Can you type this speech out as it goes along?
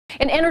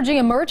An energy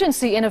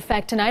emergency in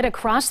effect tonight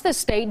across the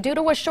state due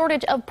to a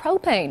shortage of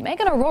propane.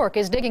 Megan O'Rourke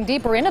is digging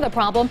deeper into the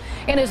problem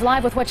and is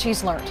live with what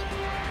she's learned.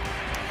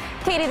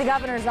 Katie, the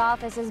governor's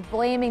office is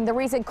blaming the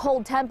recent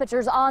cold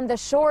temperatures on the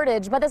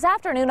shortage. But this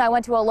afternoon, I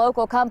went to a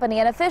local company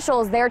and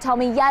officials there tell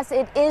me, yes,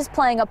 it is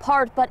playing a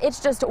part, but it's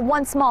just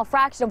one small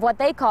fraction of what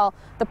they call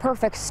the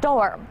perfect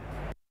storm.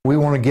 We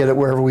want to get it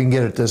wherever we can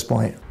get it at this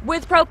point.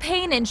 With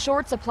propane in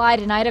short supply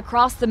tonight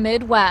across the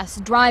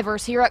Midwest,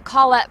 drivers here at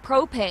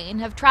Propane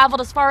have traveled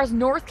as far as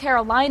North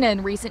Carolina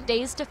in recent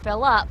days to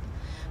fill up.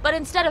 But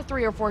instead of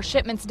 3 or 4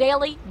 shipments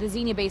daily, the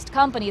Xenia-based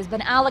company has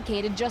been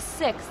allocated just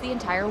 6 the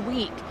entire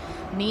week,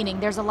 meaning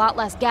there's a lot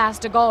less gas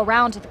to go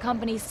around to the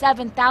company's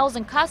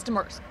 7,000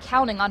 customers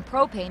counting on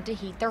propane to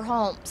heat their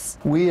homes.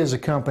 We as a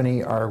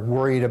company are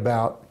worried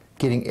about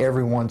getting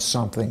everyone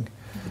something.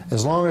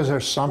 As long as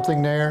there's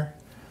something there,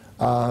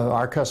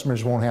 our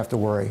customers won't have to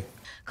worry.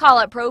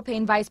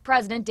 Propane Vice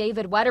President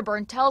David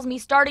Wedderburn tells me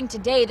starting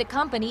today the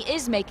company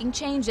is making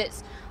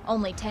changes.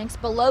 Only tanks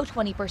below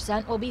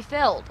 20% will be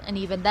filled, and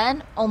even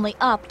then, only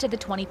up to the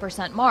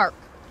 20% mark.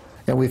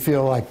 And we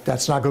feel like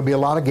that's not going to be a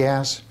lot of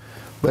gas,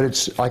 but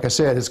it's, like I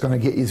said, it's going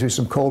to get you through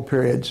some cold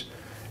periods,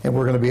 and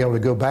we're going to be able to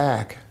go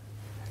back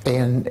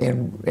and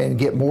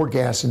get more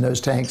gas in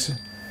those tanks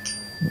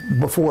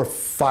before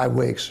 5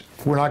 weeks.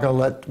 We're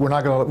going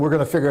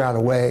to figure out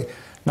a way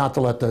not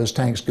to let those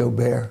tanks go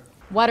bare.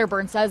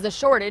 Wedderburn says the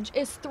shortage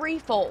is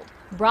threefold,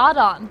 brought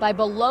on by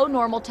below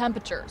normal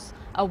temperatures,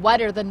 a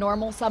wetter than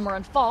normal summer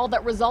and fall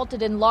that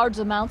resulted in large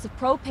amounts of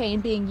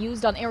propane being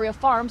used on area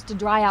farms to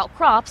dry out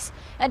crops,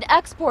 and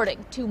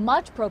exporting too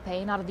much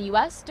propane out of the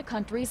U.S. to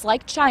countries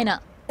like China.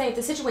 If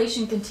the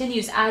situation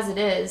continues as it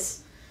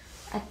is,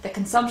 at the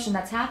consumption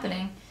that's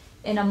happening,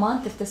 in a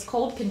month, if this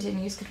cold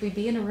continues, could we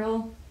be in a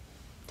real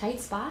tight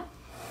spot?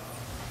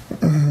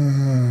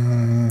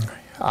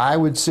 I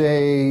would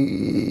say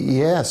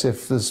yes,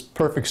 if this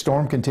perfect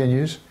storm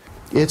continues.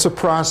 It's a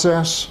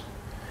process,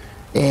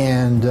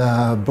 and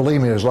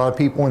believe me, there's a lot of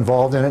people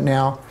involved in it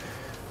now.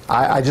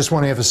 I just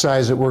want to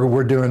emphasize that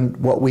we're doing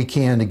what we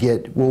can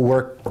to we'll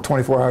work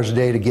 24 hours a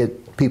day to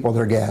get people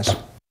their gas.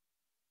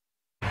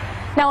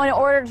 Now, in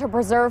order to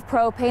preserve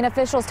propane,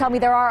 officials tell me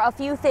there are a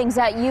few things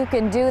that you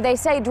can do. They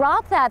say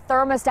drop that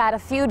thermostat a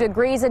few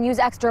degrees and use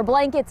extra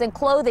blankets and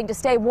clothing to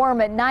stay warm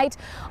at night.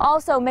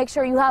 Also, make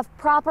sure you have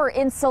proper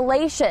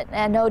insulation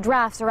and no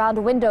drafts around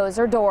windows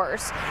or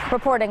doors.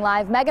 Reporting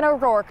live, Megan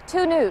O'Rourke,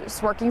 2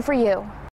 News, working for you.